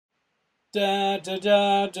Da, da,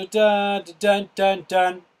 da, da, da, da, dun, dun,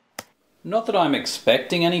 dun. Not that I'm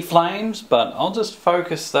expecting any flames, but I'll just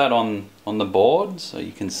focus that on the board so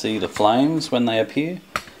you can see the flames when they appear.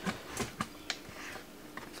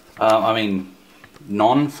 I mean,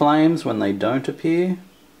 non-flames when they don't appear.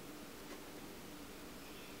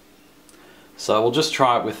 So we'll just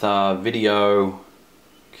try it with video,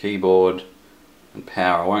 keyboard and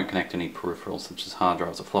power. I won't connect any peripherals such as hard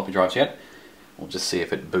drives or floppy drives yet. We'll just see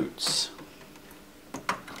if it boots.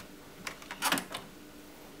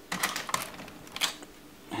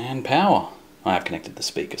 And power. I have connected the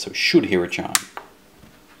speaker, so we should hear a chime.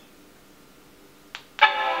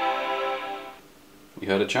 We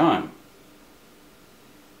heard a chime.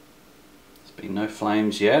 There's been no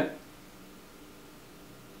flames yet.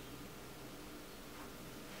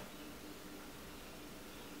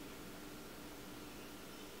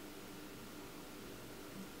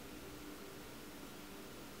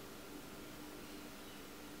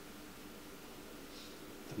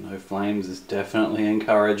 The no flames is definitely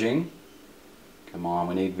encouraging. Come on,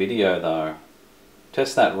 we need video though.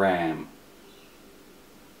 Test that RAM.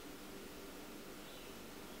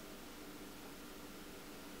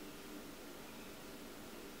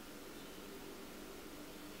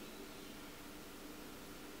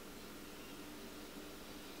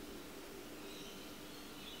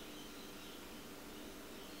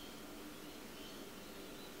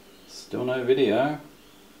 Still no video.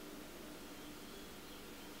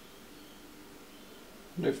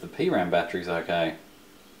 I wonder if the PRAM battery's okay.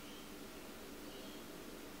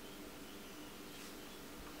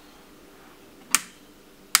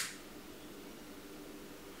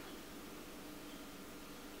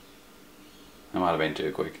 That might have been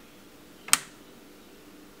too quick.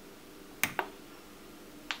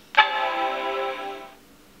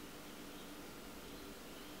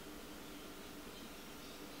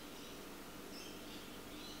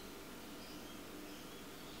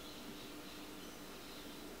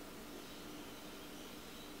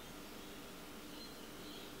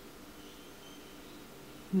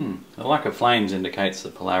 The lack of flames indicates the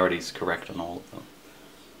polarity is correct on all of them,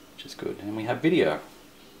 which is good. And we have video.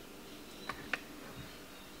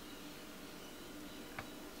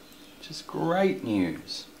 Which is great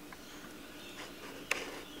news.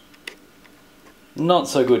 Not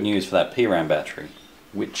so good news for that PRAM battery,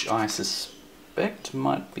 which I suspect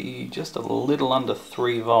might be just a little under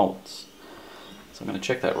 3 volts. So I'm going to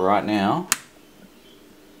check that right now.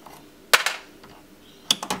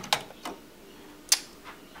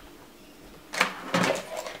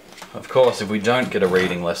 Of course, if we don't get a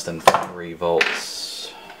reading less than 3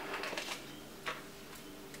 volts,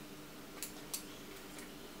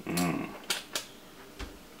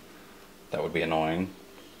 that would be annoying.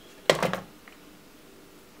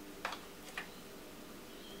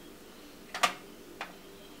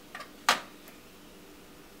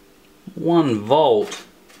 $1 volt.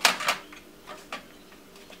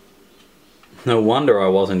 No wonder I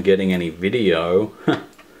wasn't getting any video.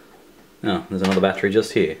 Oh, there's another battery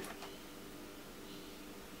just here.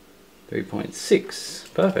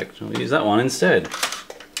 3.6. Perfect. I'll use that one instead.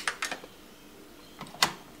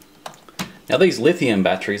 Now these lithium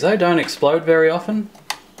batteries, they don't explode very often,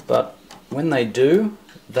 but when they do,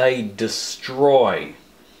 they destroy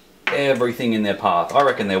everything in their path. I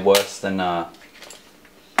reckon they're worse than the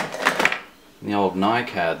old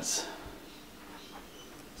NiCads.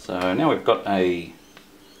 So now we've got a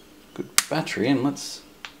good battery in, let's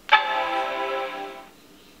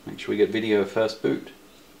make sure we get video first boot.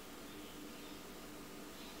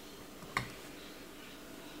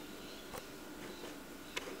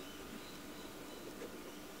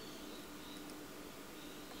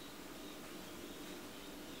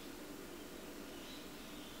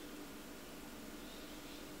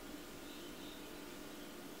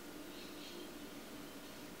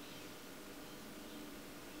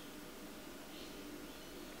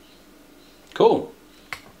 Cool.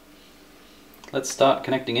 Let's start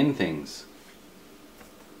connecting in things.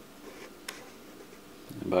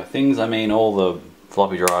 And by things I mean all the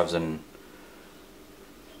floppy drives and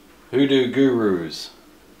hoodoo gurus.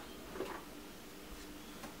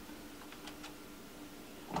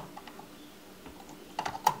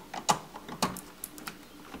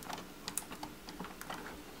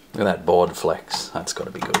 Look at that board flex. That's got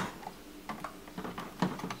to be good.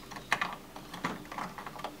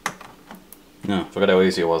 No, forgot how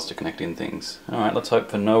easy it was to connect in things. Alright, let's hope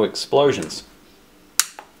for no explosions.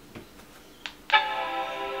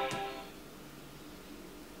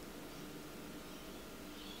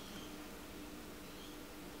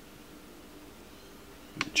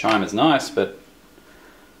 The chime is nice, but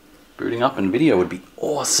booting up in video would be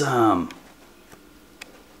awesome.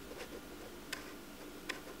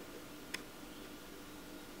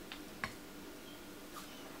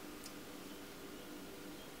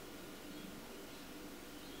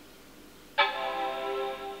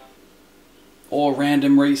 Or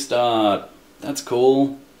random restart. That's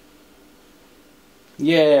cool.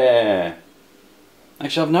 Yeah.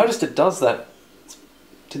 Actually, I've noticed it does that.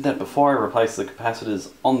 Did that before I replaced the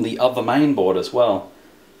capacitors on the other main board as well.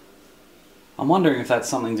 I'm wondering if that's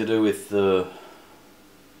something to do with the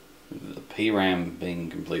PRAM being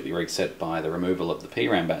completely reset by the removal of the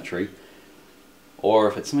PRAM battery, or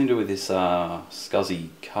if it's something to do with this SCSI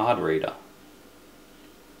card reader.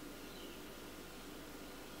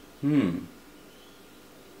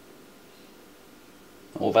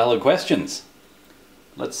 All valid questions.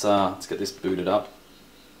 Let's get this booted up.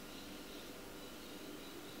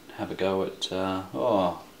 Have a go at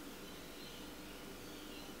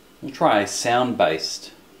we'll try a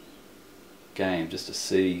sound-based game just to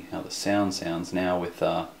see how the sound sounds now with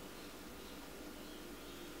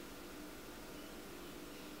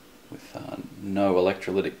no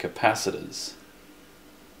electrolytic capacitors.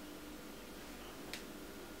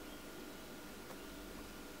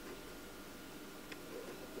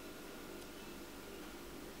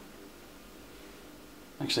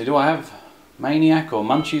 Actually, do I have Maniac or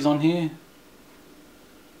Munchies on here?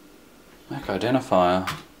 Mac identifier.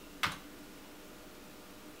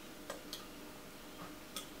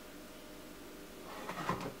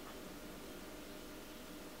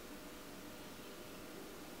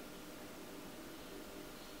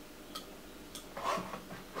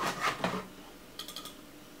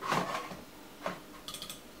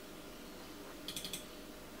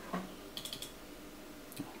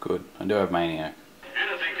 Good, I do have Maniac.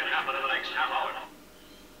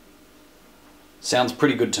 Sounds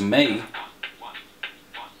pretty good to me.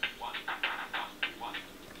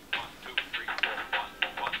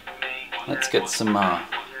 Let's get some audio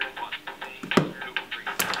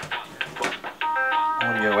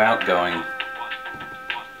outgoing.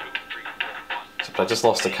 Except I just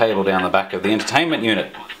lost a cable down the back of the entertainment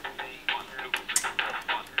unit.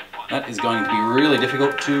 That is going to be really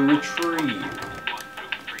difficult to retrieve.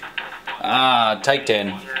 Ah, take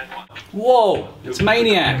 10. Whoa, it's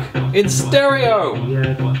Maniac. It's stereo.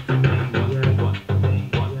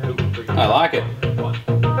 I like it.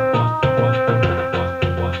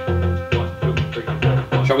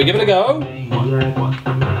 Shall we give it a go?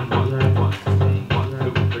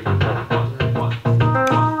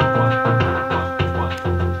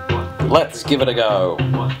 Let's give it a go.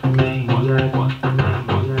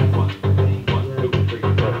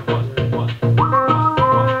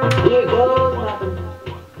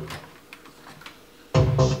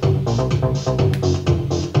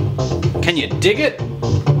 Can you dig it?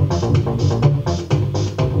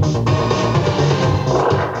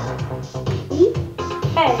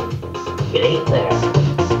 Hey, it ain't there.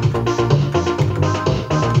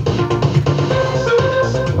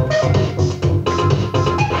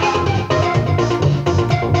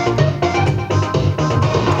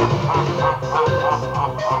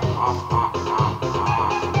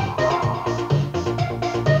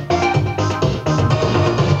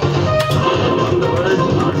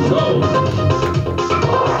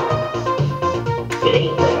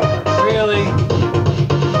 Really?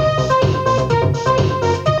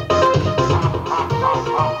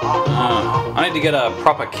 I need to get a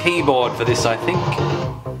proper keyboard for this, I think.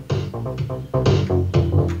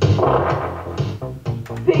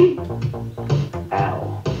 P.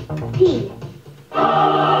 Ow. P.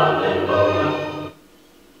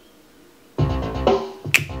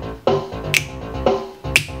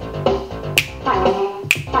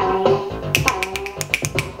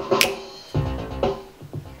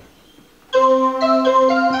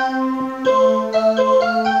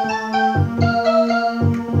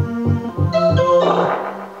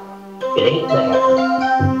 It ain't there.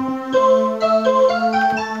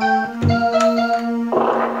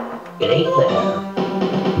 It ain't there.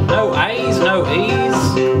 No A's, no E's.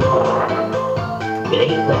 It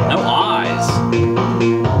ain't there. No I's.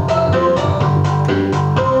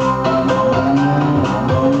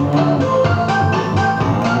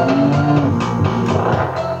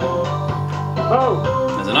 Oh.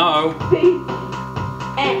 There's an O. P.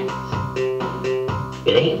 N.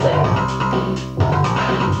 It ain't there.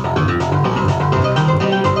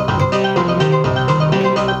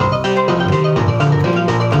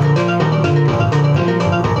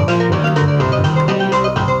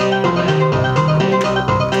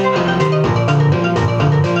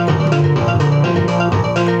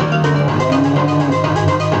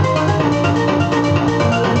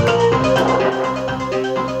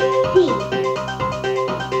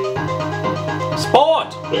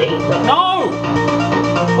 Sport! It ain't there. No!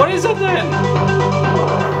 What is it then?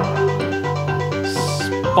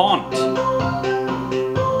 Spont.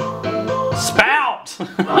 Spout!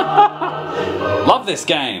 Love this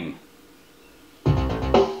game.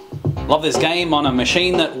 Love this game on a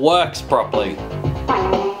machine that works properly.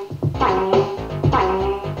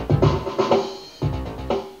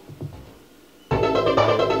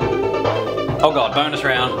 Oh god, bonus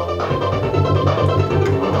round.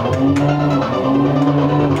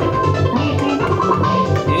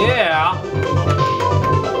 Yeah.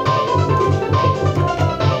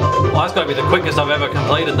 Well, that's got to be the quickest I've ever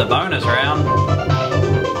completed the bonus round.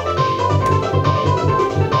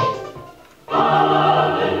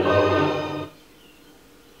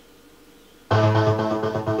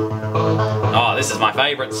 Oh, this is my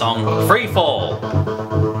favourite song, Free Fall.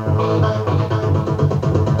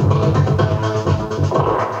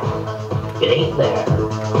 It ain't there.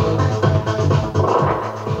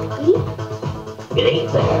 It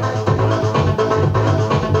ain't there.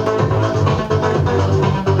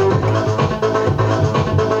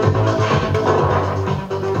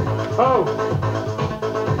 Oh.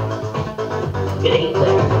 It ain't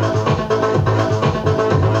there.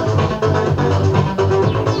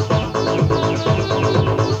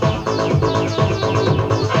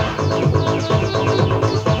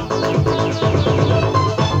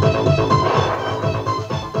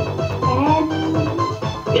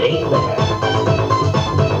 It ain't there.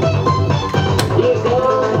 Here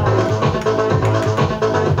goes.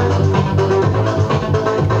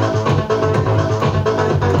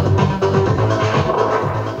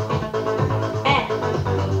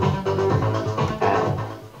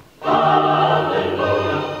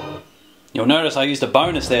 You'll notice I used a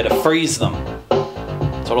bonus there to freeze them.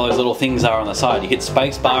 That's what all those little things are on the side. You hit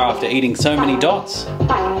spacebar after eating so many dots.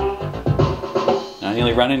 I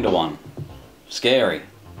nearly ran into one. Scary.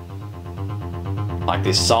 Like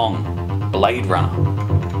this song, Blade Runner.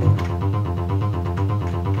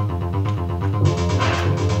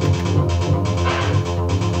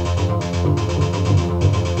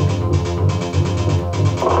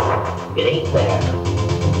 It ain't there.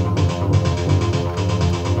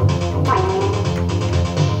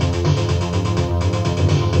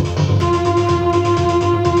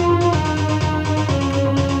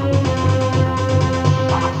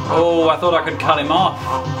 Oh, I thought I could cut him off.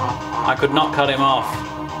 I could not cut him off.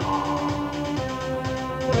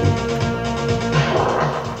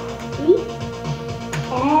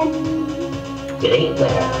 It ain't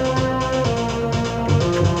there.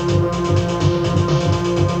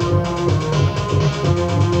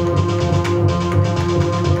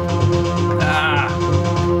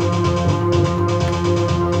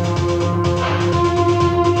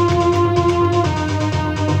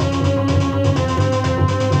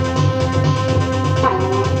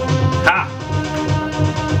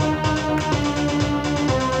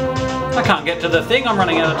 I can't get to the thing, I'm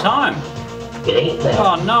running out of time. It ain't there.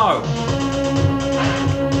 Oh no.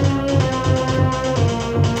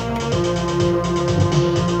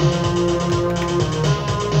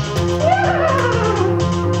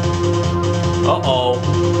 Uh-oh.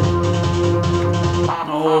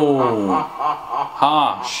 Oh.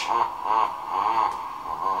 Harsh.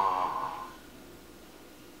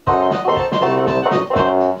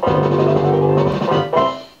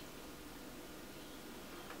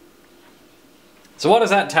 So what does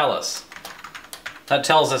that tell us? That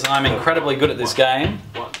tells us I'm incredibly good at this game.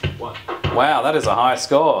 Wow, that is a high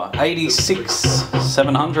score.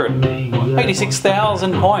 86,700.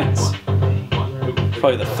 86,000 points.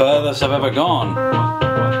 Probably the furthest I've ever gone.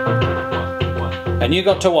 And you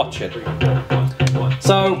got to watch it.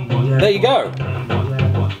 So, there you go.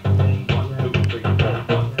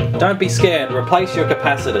 Don't be scared, replace your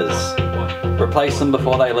capacitors. Replace them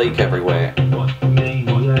before they leak everywhere.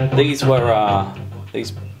 These were,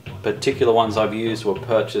 these particular ones I've used were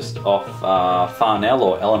purchased off Farnell,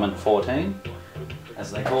 or Element 14,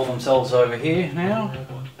 as they call themselves over here now.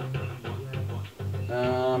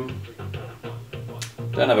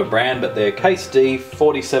 Don't have a brand, but they're Case D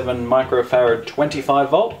 47 microfarad 25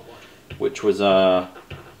 volt, which was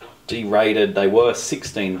derated. They were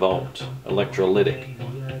 16 volt electrolytic,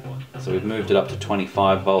 so we've moved it up to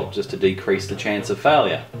 25 volt just to decrease the chance of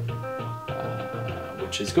failure,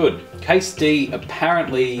 which is good. Case D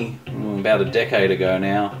apparently, about a decade ago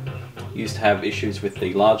now, used to have issues with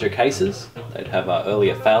the larger cases. They'd have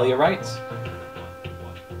earlier failure rates.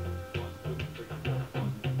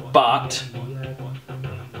 But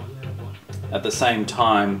at the same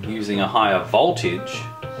time, using a higher voltage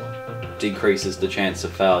decreases the chance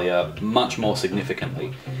of failure much more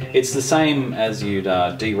significantly. It's the same as you'd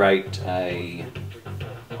derate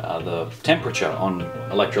the temperature on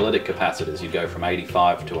electrolytic capacitors. You'd go from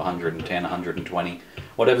 85 to 110, 120,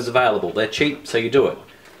 whatever's available. They're cheap, so you do it.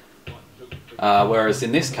 Whereas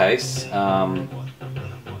in this case,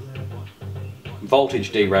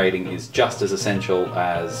 voltage derating is just as essential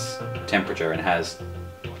as temperature and has,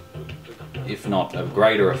 if not a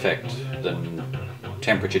greater effect than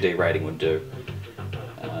temperature derating would do.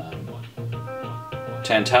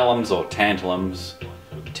 Tantalums or tantalums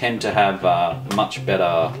tend to have much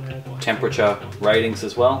better temperature ratings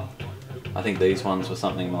as well. I think these ones were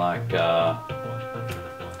something like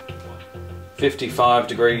 55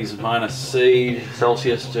 degrees minus C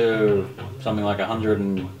Celsius to something like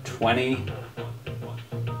 120,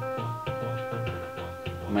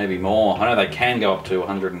 maybe more. I know they can go up to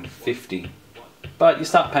 150, but you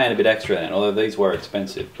start paying a bit extra then, although these were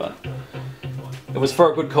expensive, but it was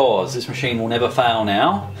for a good cause. This machine will never fail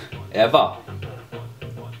now, ever.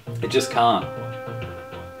 It just can't.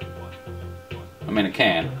 I mean, it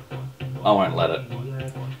can. I won't let it.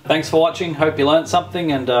 Thanks for watching, hope you learned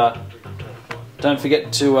something, and don't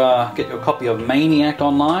forget to get your copy of Maniac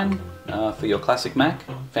online for your classic Mac.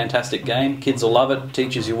 Fantastic game, kids will love it,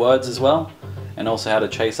 teaches you words as well, and also how to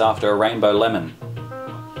chase after a rainbow lemon.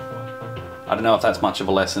 I don't know if that's much of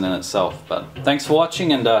a lesson in itself, but thanks for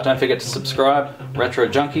watching, and don't forget to subscribe,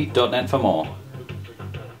 retrojunkie.net for more.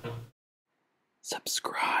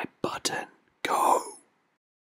 Subscribe button.